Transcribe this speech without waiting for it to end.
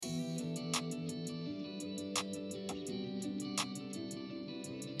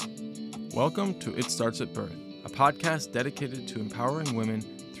Welcome to It Starts at Birth, a podcast dedicated to empowering women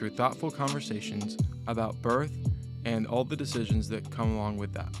through thoughtful conversations about birth and all the decisions that come along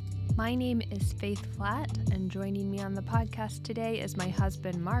with that. My name is Faith Flatt, and joining me on the podcast today is my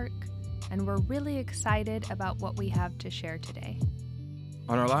husband, Mark, and we're really excited about what we have to share today.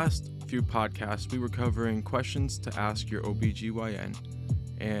 On our last few podcasts, we were covering questions to ask your OBGYN,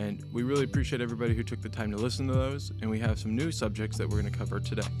 and we really appreciate everybody who took the time to listen to those, and we have some new subjects that we're going to cover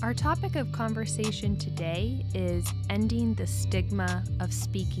today. Our topic of conversation today is ending the stigma of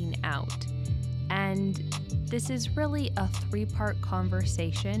speaking out. And this is really a three-part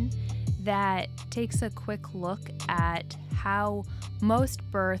conversation that takes a quick look at how most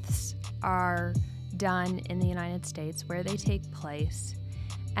births are done in the United States, where they take place,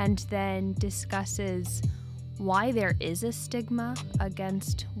 and then discusses why there is a stigma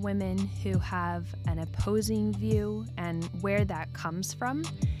against women who have an opposing view and where that comes from.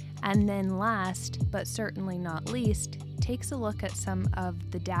 And then last, but certainly not least, takes a look at some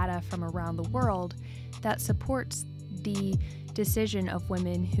of the data from around the world that supports the decision of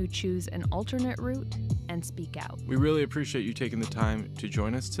women who choose an alternate route and speak out. We really appreciate you taking the time to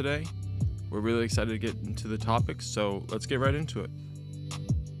join us today. We're really excited to get into the topics, so let's get right into it.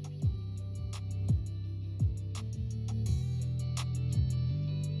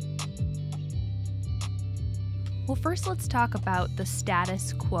 Well, first let's talk about the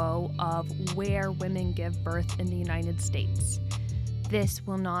status quo of where women give birth in the United States. This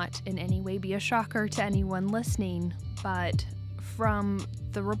will not in any way be a shocker to anyone listening, but from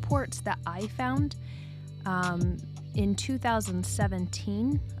the reports that I found, in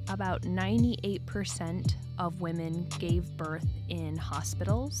 2017, about 98% of women gave birth in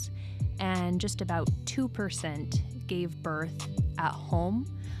hospitals, and just about 2% gave birth at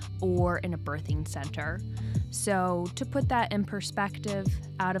home or in a birthing center. So to put that in perspective,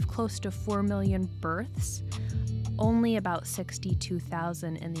 out of close to 4 million births, only about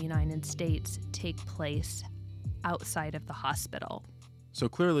 62,000 in the United States take place outside of the hospital. So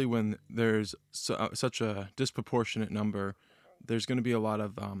clearly when there's such a disproportionate number, there's going to be a lot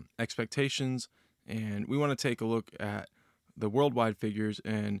of expectations, and we want to take a look at the worldwide figures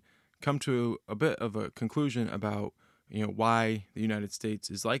and come to a bit of a conclusion about why the United States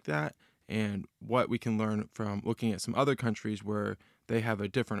is like that and what we can learn from looking at some other countries where they have a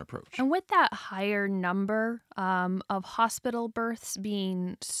different approach. And with that higher number of hospital births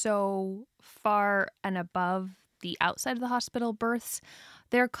being so far and above the outside of the hospital births,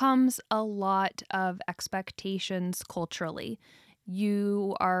 there comes a lot of expectations culturally.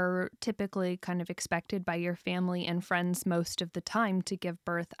 You are typically kind of expected by your family and friends most of the time to give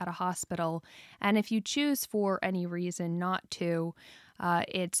birth at a hospital. And if you choose for any reason not to,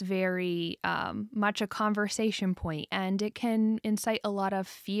 it's very much a conversation point, and it can incite a lot of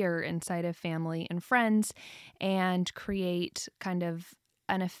fear inside of family and friends and create kind of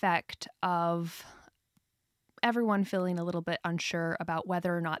an effect of everyone feeling a little bit unsure about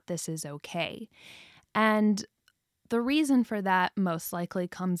whether or not this is okay. And the reason for that most likely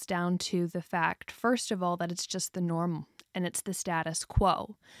comes down to the fact, first of all, that it's just the norm and it's the status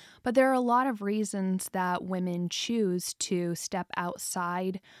quo. But there are a lot of reasons that women choose to step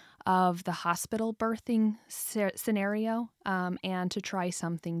outside of the hospital birthing scenario and to try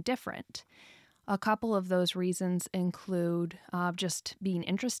something different. A couple of those reasons include just being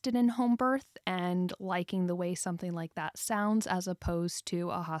interested in home birth and liking the way something like that sounds as opposed to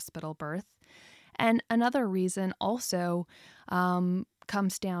a hospital birth. And another reason also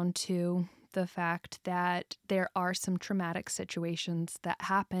comes down to the fact that there are some traumatic situations that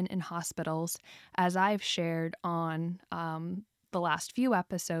happen in hospitals. As I've shared on the last few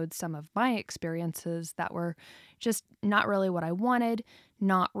episodes, some of my experiences that were just not really what I wanted,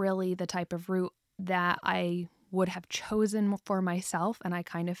 not really the type of route that I would have chosen for myself, and I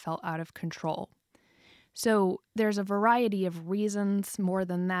kind of felt out of control. So there's a variety of reasons, more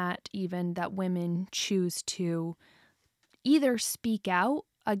than that even, that women choose to either speak out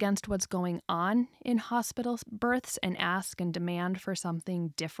against what's going on in hospital births and ask and demand for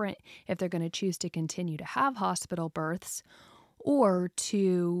something different if they're going to choose to continue to have hospital births, or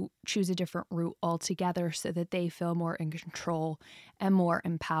to choose a different route altogether so that they feel more in control and more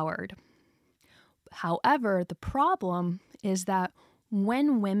empowered. However, the problem is that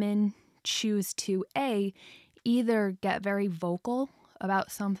when women choose to either get very vocal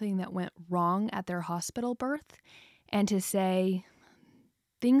about something that went wrong at their hospital birth and to say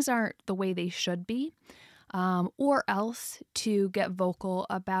things aren't the way they should be, or else to get vocal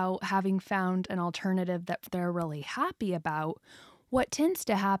about having found an alternative that they're really happy about, what tends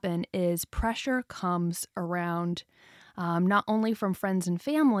to happen is pressure comes around not only from friends and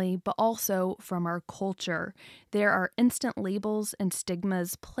family, but also from our culture. There are instant labels and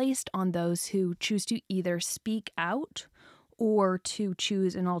stigmas placed on those who choose to either speak out or to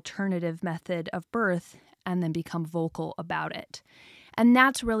choose an alternative method of birth and then become vocal about it. And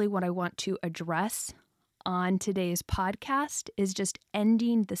that's really what I want to address on today's podcast is just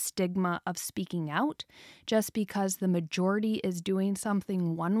ending the stigma of speaking out. Just because the majority is doing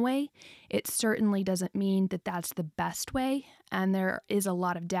something one way, it certainly doesn't mean that that's the best way. And there is a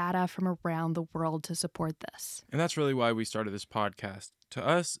lot of data from around the world to support this. And that's really why we started this podcast. To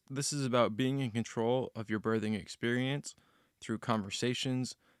us, this is about being in control of your birthing experience through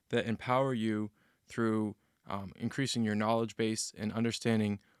conversations that empower you through increasing your knowledge base and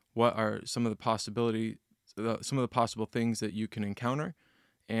understanding what are some of the some of the possible things that you can encounter,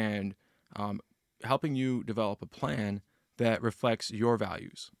 and helping you develop a plan that reflects your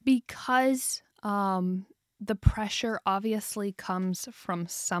values. Because the pressure obviously comes from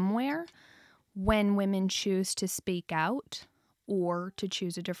somewhere when women choose to speak out or to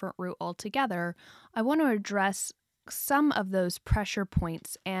choose a different route altogether, I want to address some of those pressure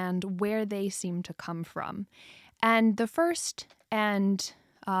points and where they seem to come from. And the first and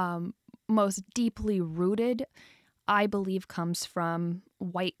most deeply rooted, I believe, comes from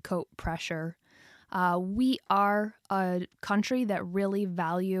white coat pressure. We are a country that really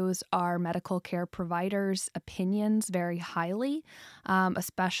values our medical care providers' opinions very highly,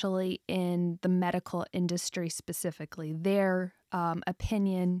 especially in the medical industry specifically. Their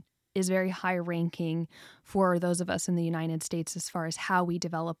opinion is very high ranking for those of us in the United States as far as how we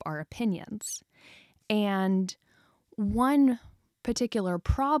develop our opinions. And one particular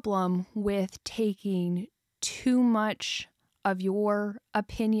problem with taking too much of your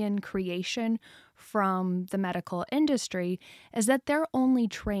opinion creation from the medical industry is that they're only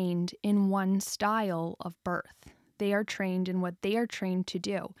trained in one style of birth. They are trained in what they are trained to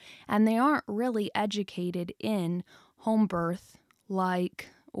do, and they aren't really educated in home birth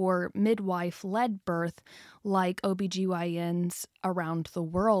or midwife-led birth like OBGYNs around the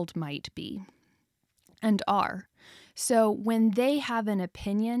world might be and are. So when they have an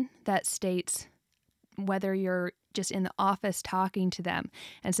opinion that states, whether you're just in the office talking to them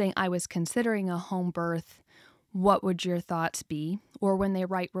and saying, I was considering a home birth, what would your thoughts be? Or when they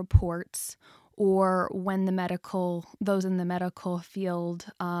write reports, or when those in the medical field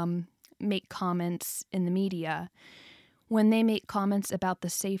make comments in the media, when they make comments about the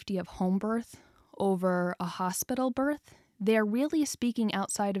safety of home birth over a hospital birth, they're really speaking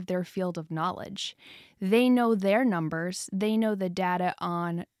outside of their field of knowledge. They know their numbers, they know the data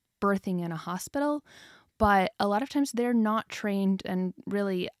on birthing in a hospital, but a lot of times they're not trained, and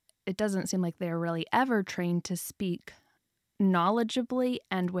really, it doesn't seem like they're really ever trained to speak knowledgeably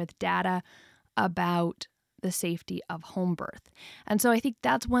and with data about the safety of home birth. And so I think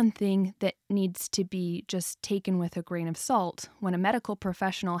that's one thing that needs to be just taken with a grain of salt. When a medical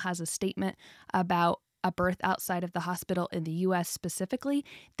professional has a statement about a birth outside of the hospital in the US specifically,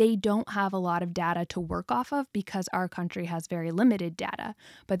 they don't have a lot of data to work off of because our country has very limited data.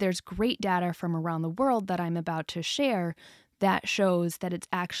 But there's great data from around the world that I'm about to share that shows that it's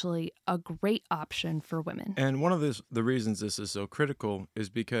actually a great option for women. And one of the reasons this is so critical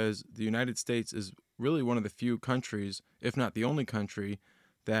is because the United States is really one of the few countries, if not the only country,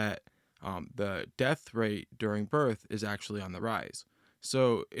 that the death rate during birth is actually on the rise.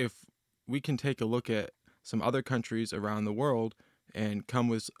 So if we can take a look at some other countries around the world and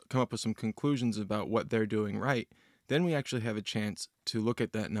come up with some conclusions about what they're doing right, then we actually have a chance to look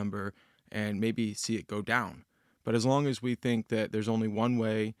at that number and maybe see it go down. But as long as we think that there's only one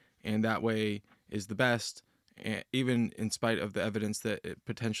way and that way is the best, even in spite of the evidence that it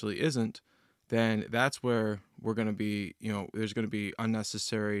potentially isn't, then that's where we're going to be, there's going to be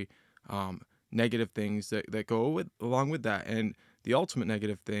unnecessary negative things that go along with that. And the ultimate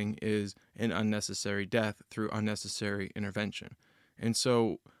negative thing is an unnecessary death through unnecessary intervention. And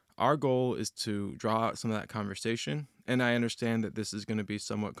so our goal is to draw out some of that conversation. And I understand that this is going to be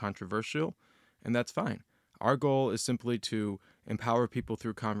somewhat controversial, and that's fine. Our goal is simply to empower people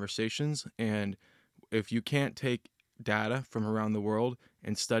through conversations. And if you can't take data from around the world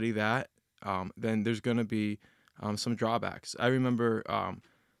and study that, then there's going to be some drawbacks. I remember,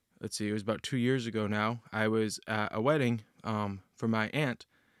 it was about 2 years ago now, I was at a wedding for my aunt,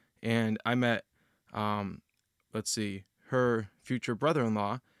 and I met, her future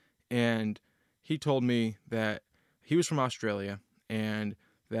brother-in-law, and he told me that he was from Australia, and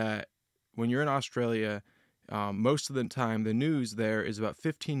that when you're in Australia, most of the time the news there is about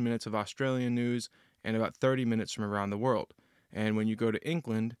 15 minutes of Australian news and about 30 minutes from around the world. And when you go to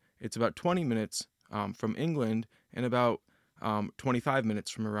England, it's about 20 minutes from England and about 25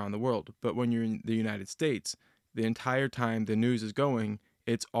 minutes from around the world. But when you're in the United States, the entire time the news is going,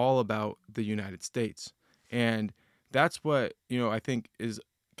 it's all about the United States. And that's what, I think is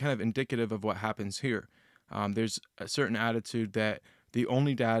kind of indicative of what happens here. There's a certain attitude that the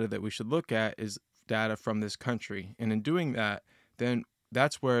only data that we should look at is data from this country. And in doing that, then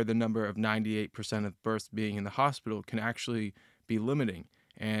that's where the number of 98% of births being in the hospital can actually be limiting.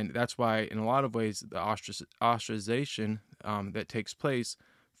 And that's why, in a lot of ways, the ostracization that takes place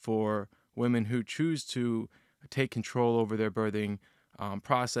for women who choose to take control over their birthing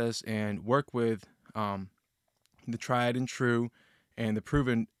process and work with the tried and true and the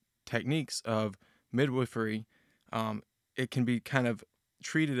proven techniques of midwifery, it can be kind of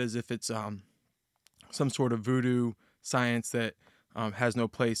treated as if it's some sort of voodoo science that has no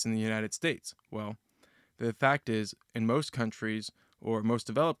place in the United States. Well, the fact is, in most countries or most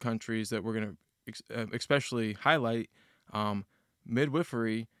developed countries that we're going to especially highlight,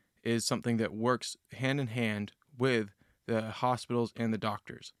 midwifery is something that works hand in hand with the hospitals and the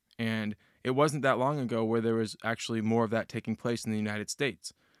doctors. And it wasn't that long ago where there was actually more of that taking place in the United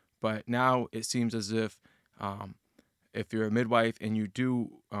States. But now it seems as if you're a midwife and you do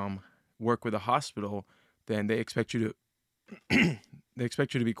work with a hospital, then they expect you to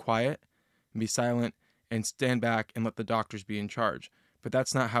be quiet and be silent and stand back and let the doctors be in charge. But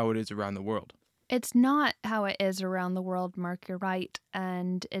that's not how it is around the world. It's not how it is around the world, Mark, you're right.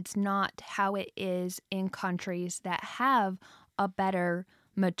 And it's not how it is in countries that have a better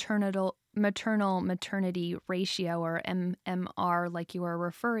maternal-maternity ratio, or MMR, like you were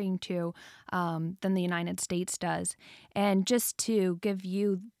referring to, than the United States does. And just to give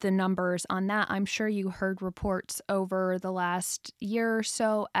you the numbers on that, I'm sure you heard reports over the last year or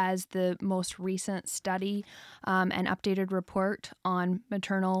so as the most recent study and updated report on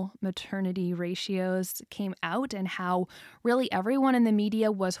maternal-maternity ratios came out, and how really everyone in the media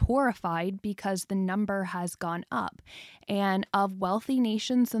was horrified because the number has gone up. And of wealthy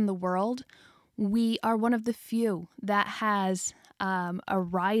nations in the world, we are one of the few that has a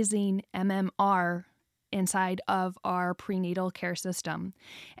rising MMR inside of our prenatal care system.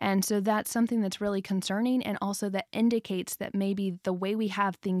 And so that's something that's really concerning, and also that indicates that maybe the way we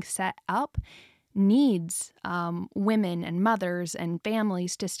have things set up needs women and mothers and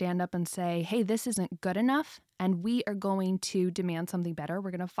families to stand up and say, hey, this isn't good enough, and we are going to demand something better.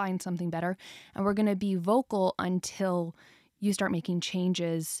 We're going to find something better, and we're going to be vocal until you start making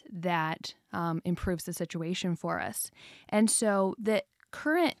changes that improves the situation for us. And so the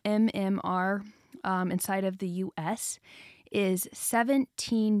current MMR inside of the U.S. is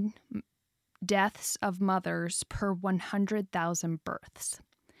 17 deaths of mothers per 100,000 births.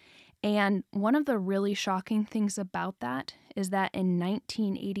 And one of the really shocking things about that is that in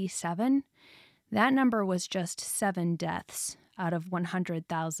 1987, that number was just 7 deaths out of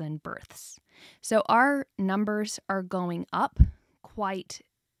 100,000 births. So our numbers are going up quite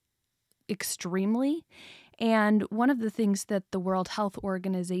extremely. And one of the things that the World Health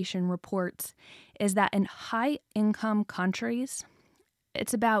Organization reports is that in high-income countries,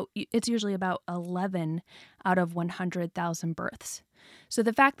 it's usually about 11 out of 100,000 births. So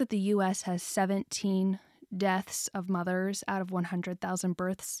the fact that the U.S. has 17 deaths of mothers out of 100,000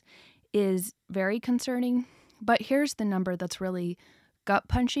 births is very concerning. But here's the number that's really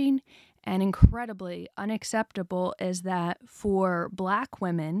gut-punching and incredibly unacceptable, is that for Black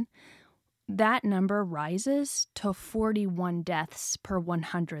women, that number rises to 41 deaths per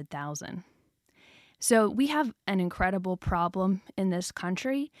 100,000. So we have an incredible problem in this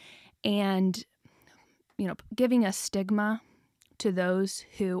country, and giving a stigma to those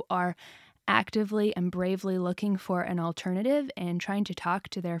who are actively and bravely looking for an alternative and trying to talk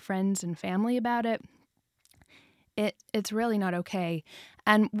to their friends and family about it, it's really not okay.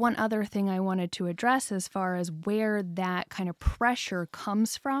 And one other thing I wanted to address as far as where that kind of pressure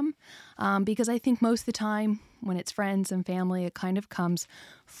comes from, because I think most of the time when it's friends and family, it kind of comes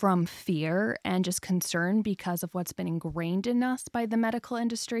from fear and just concern because of what's been ingrained in us by the medical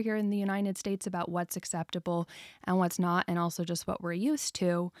industry here in the United States about what's acceptable and what's not, and also just what we're used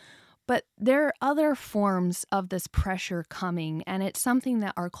to. But there are other forms of this pressure coming, and it's something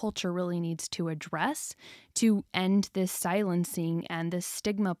that our culture really needs to address to end this silencing and this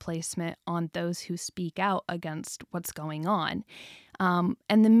stigma placement on those who speak out against what's going on. And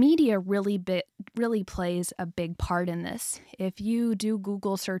the media really plays a big part in this. If you do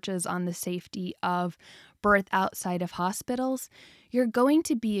Google searches on the safety of birth outside of hospitals, you're going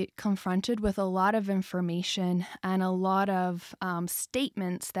to be confronted with a lot of information and a lot of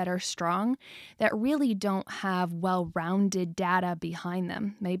statements that are strong that really don't have well rounded data behind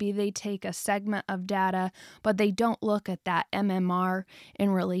them. Maybe they take a segment of data, but they don't look at that MMR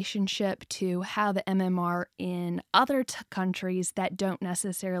in relationship to how the MMR in other countries that don't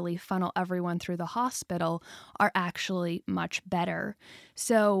necessarily funnel everyone through the hospital are actually much better.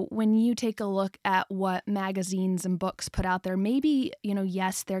 So when you take a look at what magazines and books put out there, maybe,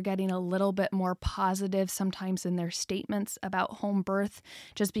 yes, they're getting a little bit more positive sometimes in their statements about home birth,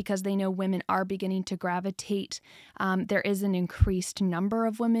 just because they know women are beginning to gravitate. There is an increased number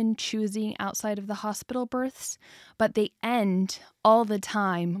of women choosing outside of the hospital births, but they end all the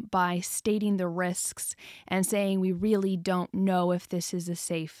time by stating the risks and saying we really don't know if this is a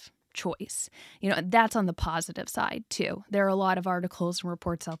safe choice. That's on the positive side too. There are a lot of articles and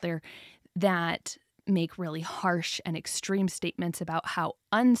reports out there that make really harsh and extreme statements about how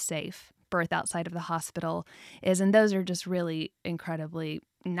unsafe birth outside of the hospital is, and those are just really incredibly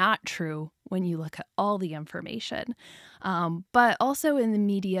not true when you look at all the information. But also in the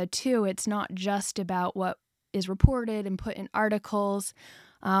media too, it's not just about what is reported and put in articles.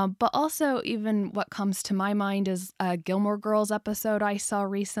 But also, even what comes to my mind is a Gilmore Girls episode I saw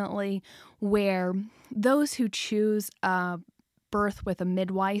recently, where those who choose birth with a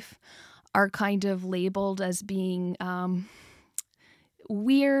midwife are kind of labeled as being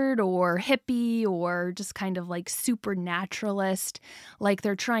weird or hippie or just kind of like supernaturalist, like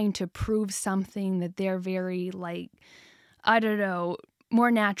they're trying to prove something, that they're very, like, I don't know, more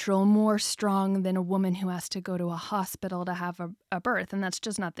natural, more strong than a woman who has to go to a hospital to have a birth. And that's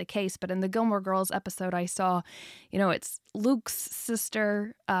just not the case. But in the Gilmore Girls episode I saw, it's Luke's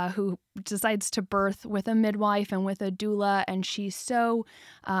sister who decides to birth with a midwife and with a doula. And she's so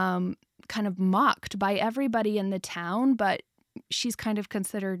kind of mocked by everybody in the town, but she's kind of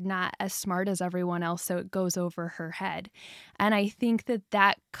considered not as smart as everyone else. So it goes over her head. And I think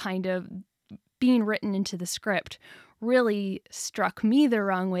that kind of being written into the script really struck me the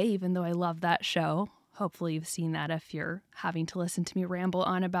wrong way, even though I love that show. Hopefully you've seen that if you're having to listen to me ramble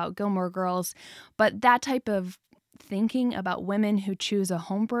on about Gilmore Girls. But that type of thinking about women who choose a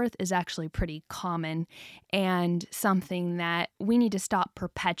home birth is actually pretty common and something that we need to stop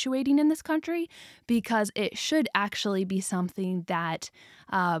perpetuating in this country, because it should actually be something that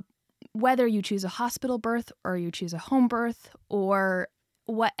whether you choose a hospital birth or you choose a home birth or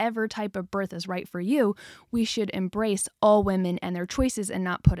whatever type of birth is right for you, we should embrace all women and their choices and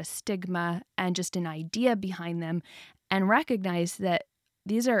not put a stigma and just an idea behind them, and recognize that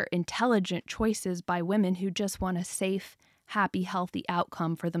these are intelligent choices by women who just want a safe, happy, healthy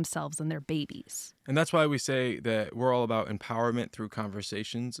outcome for themselves and their babies. And that's why we say that we're all about empowerment through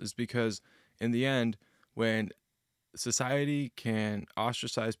conversations, is because in the end, when society can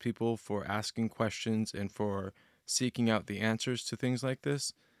ostracize people for asking questions and for seeking out the answers to things like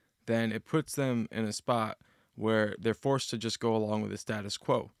this, then it puts them in a spot where they're forced to just go along with the status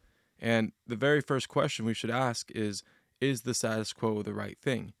quo. And the very first question we should ask is the status quo the right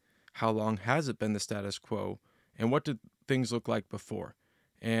thing? How long has it been the status quo? And what did things look like before?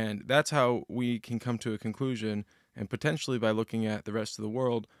 And that's how we can come to a conclusion, and potentially by looking at the rest of the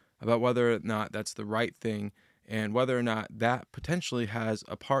world, about whether or not that's the right thing, and whether or not that potentially has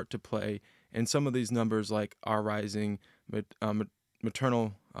a part to play in some of these numbers, like our rising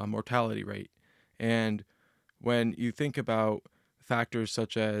maternal mortality rate. And when you think about factors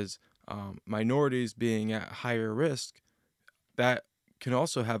such as minorities being at higher risk, that can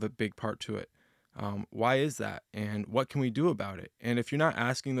also have a big part to it. Why is that? And what can we do about it? And if you're not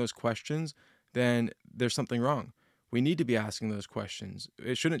asking those questions, then there's something wrong. We need to be asking those questions.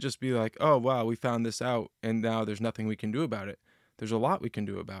 It shouldn't just be like, oh, wow, we found this out and now there's nothing we can do about it. There's a lot we can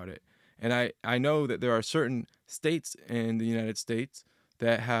do about it. And I know that there are certain states in the United States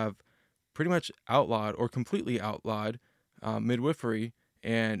that have pretty much outlawed or completely outlawed midwifery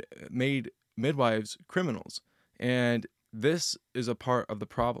and made midwives criminals. And this is a part of the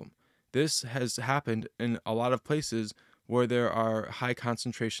problem. This has happened in a lot of places where there are high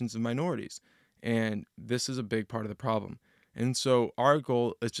concentrations of minorities. And this is a big part of the problem. And so our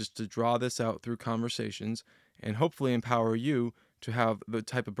goal is just to draw this out through conversations and hopefully empower you to have the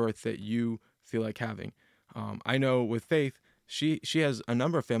type of birth that you feel like having. I know with Faith, she has a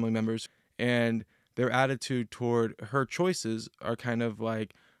number of family members, and their attitude toward her choices are kind of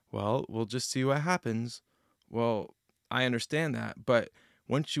like, well, we'll just see what happens. Well, I understand that, but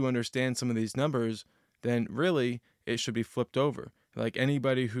once you understand some of these numbers, then really it should be flipped over. Like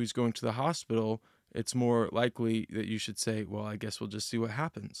anybody who's going to the hospital, it's more likely that you should say, well, I guess we'll just see what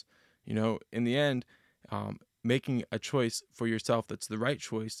happens. In the end, making a choice for yourself that's the right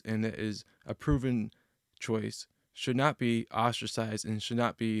choice and that is a proven choice should not be ostracized and should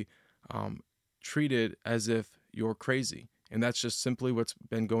not be um, treated as if you're crazy. And that's just simply what's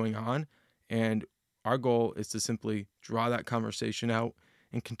been going on. And our goal is to simply draw that conversation out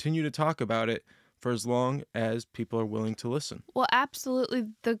and continue to talk about it for as long as people are willing to listen. Well, absolutely.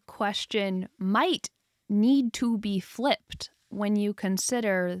 The question might need to be flipped when you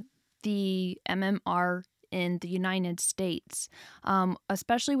consider the MMR in the United States,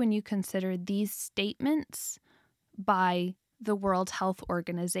 especially when you consider these statements by the World Health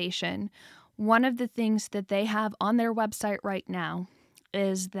Organization. One of the things that they have on their website right now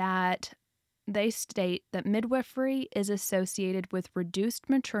is that they state that midwifery is associated with reduced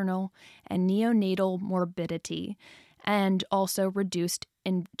maternal and neonatal morbidity and also reduced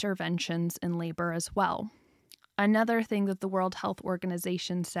interventions in labor as well. Another thing that the World Health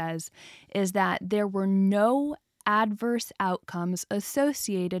Organization says is that there were no adverse outcomes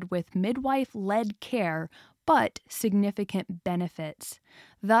associated with midwife-led care, but significant benefits.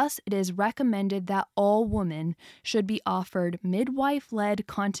 Thus, it is recommended that all women should be offered midwife-led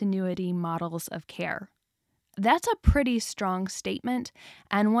continuity models of care. That's a pretty strong statement,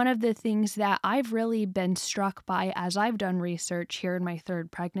 and one of the things that I've really been struck by as I've done research here in my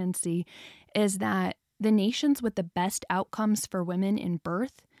third pregnancy is that the nations with the best outcomes for women in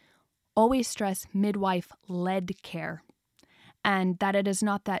birth always stress midwife-led care, and that it is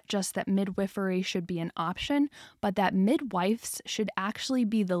not that just that midwifery should be an option, but that midwives should actually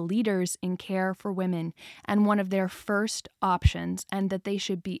be the leaders in care for women and one of their first options, and that they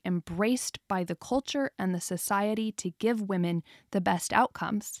should be embraced by the culture and the society to give women the best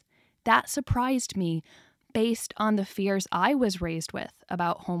outcomes. That surprised me based on the fears I was raised with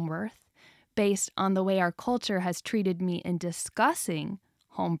about home birth, based on the way our culture has treated me in discussing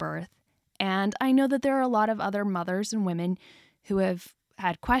home birth. And I know that there are a lot of other mothers and women who have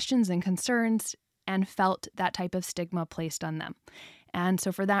had questions and concerns and felt that type of stigma placed on them. And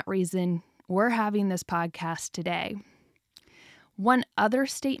so for that reason, we're having this podcast today. One other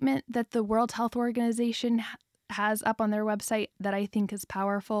statement that the World Health Organization has up on their website that I think is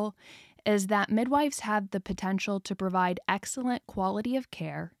powerful is that midwives have the potential to provide excellent quality of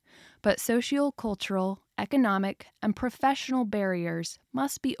care, but sociocultural, economic, and professional barriers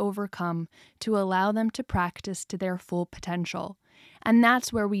must be overcome to allow them to practice to their full potential. And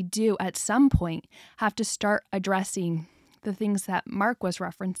that's where we do, at some point, have to start addressing the things that Mark was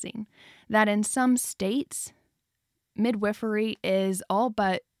referencing, that in some states, midwifery is all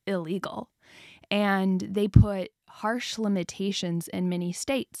but illegal, and they put harsh limitations in many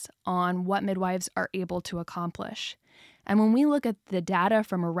states on what midwives are able to accomplish. And when we look at the data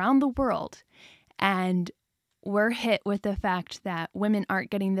from around the world and we're hit with the fact that women aren't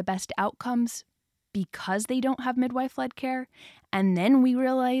getting the best outcomes because they don't have midwife-led care, and then we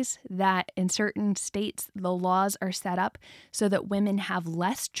realize that in certain states the laws are set up so that women have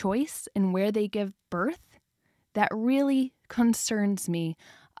less choice in where they give birth, that really concerns me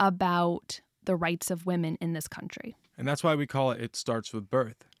about the rights of women in this country. And that's why we call it Starts with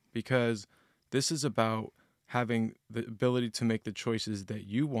Birth, because this is about having the ability to make the choices that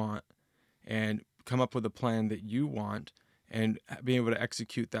you want and come up with a plan that you want and being able to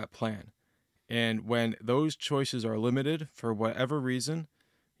execute that plan. And when those choices are limited for whatever reason,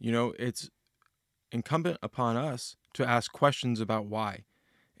 it's incumbent upon us to ask questions about why.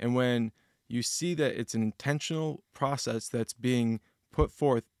 And when you see that it's an intentional process that's being put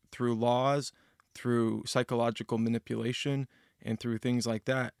forth through laws, through psychological manipulation, and through things like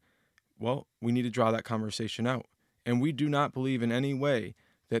that, well, we need to draw that conversation out. And we do not believe in any way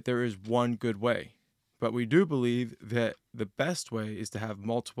that there is one good way. But we do believe that the best way is to have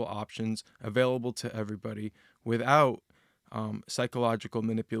multiple options available to everybody without psychological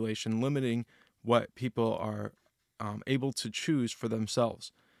manipulation, limiting what people are able to choose for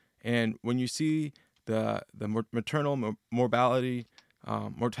themselves. And when you see the maternal mortality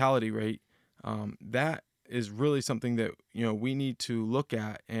rate, that is really something that we need to look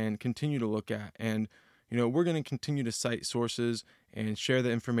at and continue to look at. And we're going to continue to cite sources and share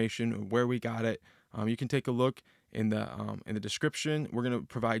the information of where we got it. You can take a look in the description. We're going to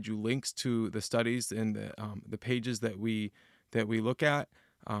provide you links to the studies and the pages that we look at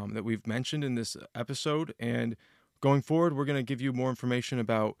that we've mentioned in this episode. And going forward, we're going to give you more information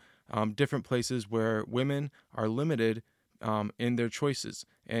about different places where women are limited in their choices.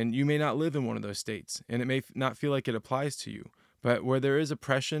 And you may not live in one of those states, and it may not feel like it applies to you. But where there is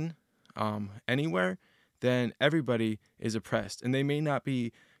oppression anywhere, then everybody is oppressed. And they may not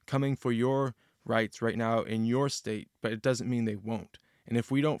be coming for your rights right now in your state, but it doesn't mean they won't. And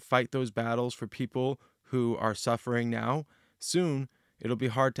if we don't fight those battles for people who are suffering now, soon it'll be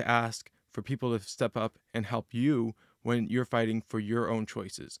hard to ask for people to step up and help you when you're fighting for your own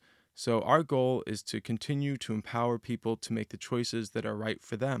choices. So our goal is to continue to empower people to make the choices that are right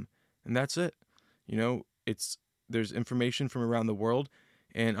for them. And that's it. There's information from around the world,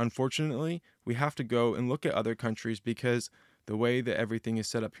 and unfortunately, we have to go and look at other countries because the way that everything is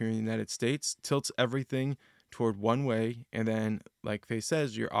set up here in the United States tilts everything toward one way, and then, like Faye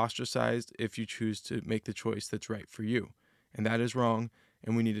says, you're ostracized if you choose to make the choice that's right for you. And that is wrong,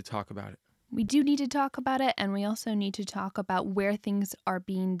 and we need to talk about it. We do need to talk about it, and we also need to talk about where things are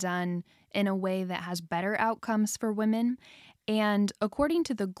being done in a way that has better outcomes for women. And according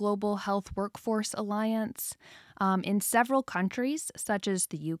to the Global Health Workforce Alliance, in several countries, such as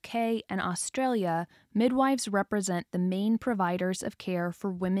the UK and Australia, midwives represent the main providers of care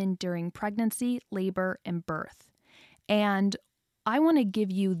for women during pregnancy, labor, and birth. And I want to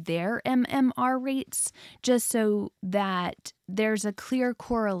give you their MMR rates just so that there's a clear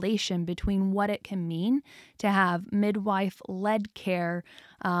correlation between what it can mean to have midwife-led care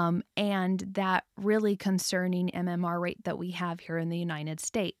and that really concerning MMR rate that we have here in the United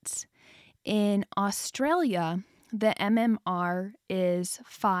States. In Australia, the MMR is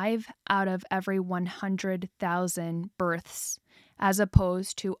 5 out of every 100,000 births, as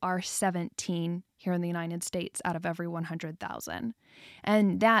opposed to our 17 here in the United States out of every 100,000.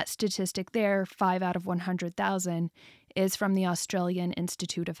 And that statistic there, 5 out of 100,000, is from the Australian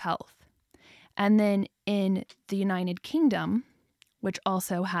Institute of Health. And then in the United Kingdom, which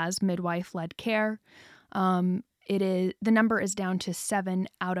also has midwife-led care, the number is down to 7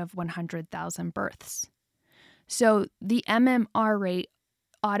 out of 100,000 births. So the MMR rate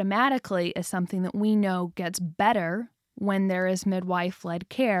automatically is something that we know gets better when there is midwife-led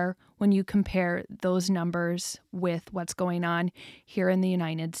care when you compare those numbers with what's going on here in the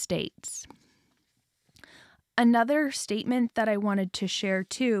United States. Another statement that I wanted to share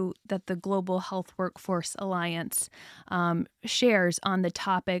too that the Global Health Workforce Alliance shares on the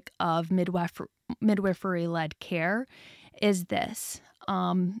topic of midwifery-led care is this.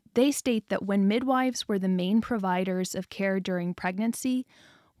 They state that when midwives were the main providers of care during pregnancy,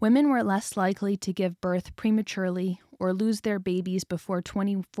 women were less likely to give birth prematurely or lose their babies before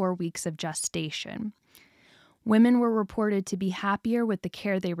 24 weeks of gestation. Women were reported to be happier with the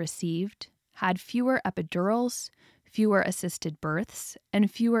care they received, had fewer epidurals, fewer assisted births, and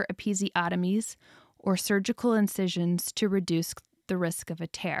fewer episiotomies or surgical incisions to reduce the risk of a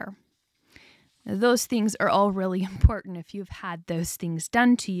tear. Now, those things are all really important. If you've had those things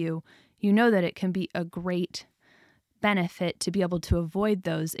done to you, you know that it can be a great benefit to be able to avoid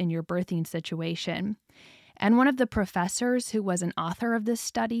those in your birthing situation. And one of the professors who was an author of this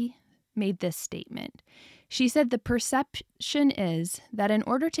study made this statement. She said the perception is that in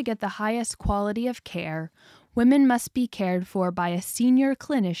order to get the highest quality of care, women must be cared for by a senior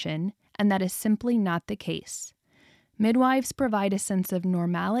clinician, and that is simply not the case. Midwives provide a sense of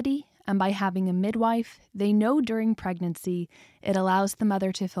normality, and by having a midwife, they know during pregnancy it allows the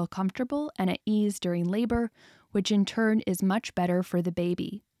mother to feel comfortable and at ease during labor, which in turn is much better for the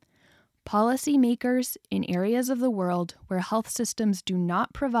baby. Policymakers in areas of the world where health systems do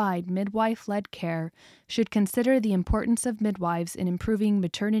not provide midwife-led care should consider the importance of midwives in improving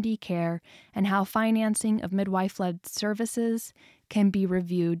maternity care and how financing of midwife-led services can be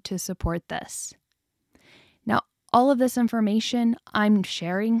reviewed to support this. Now, all of this information I'm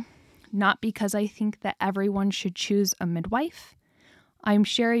sharing not because I think that everyone should choose a midwife. I'm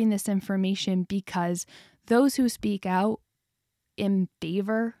sharing this information because those who speak out in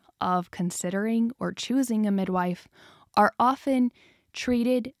favor of considering or choosing a midwife are often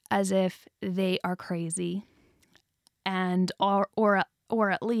treated as if they are crazy and or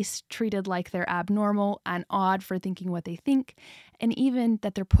at least treated like they're abnormal and odd for thinking what they think, and even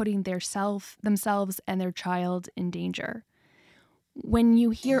that they're putting themselves and their child in danger. When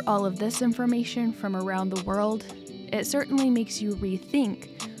you hear all of this information from around the world, it certainly makes you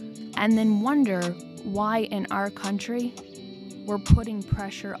rethink and then wonder why in our country we're putting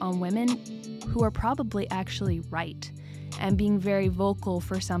pressure on women who are probably actually right and being very vocal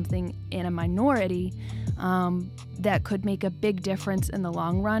for something in a minority that could make a big difference in the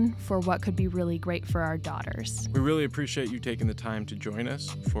long run for what could be really great for our daughters. We really appreciate you taking the time to join us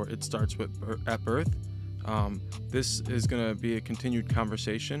for It Starts at Birth. This is going to be a continued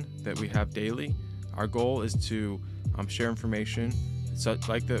conversation that we have daily. Our goal is to share information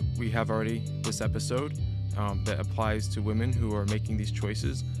like that we have already this episode that applies to women who are making these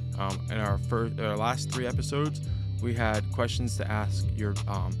choices. In our last 3 episodes, we had questions to ask your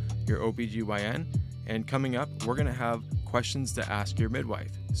OBGYN, and coming up, we're going to have questions to ask your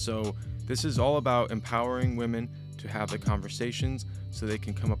midwife. So This is all about empowering women to have the conversations so they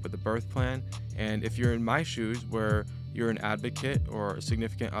can come up with a birth plan. And if you're in my shoes, where you're an advocate or a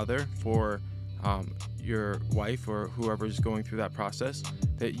significant other for your wife or whoever's going through that process,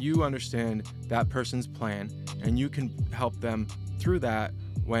 that you understand that person's plan and you can help them through that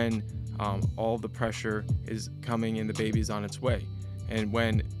when all the pressure is coming and the baby's on its way. And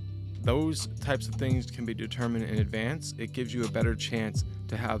when those types of things can be determined in advance, it gives you a better chance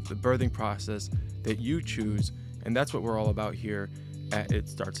to have the birthing process that you choose. And that's what we're all about here at It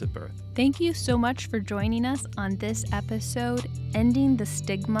Starts at Birth. Thank you so much for joining us on this episode, Ending the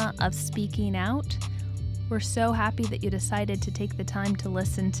Stigma of Speaking Out. We're so happy that you decided to take the time to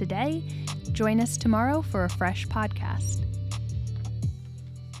listen today. Join us tomorrow for a fresh podcast.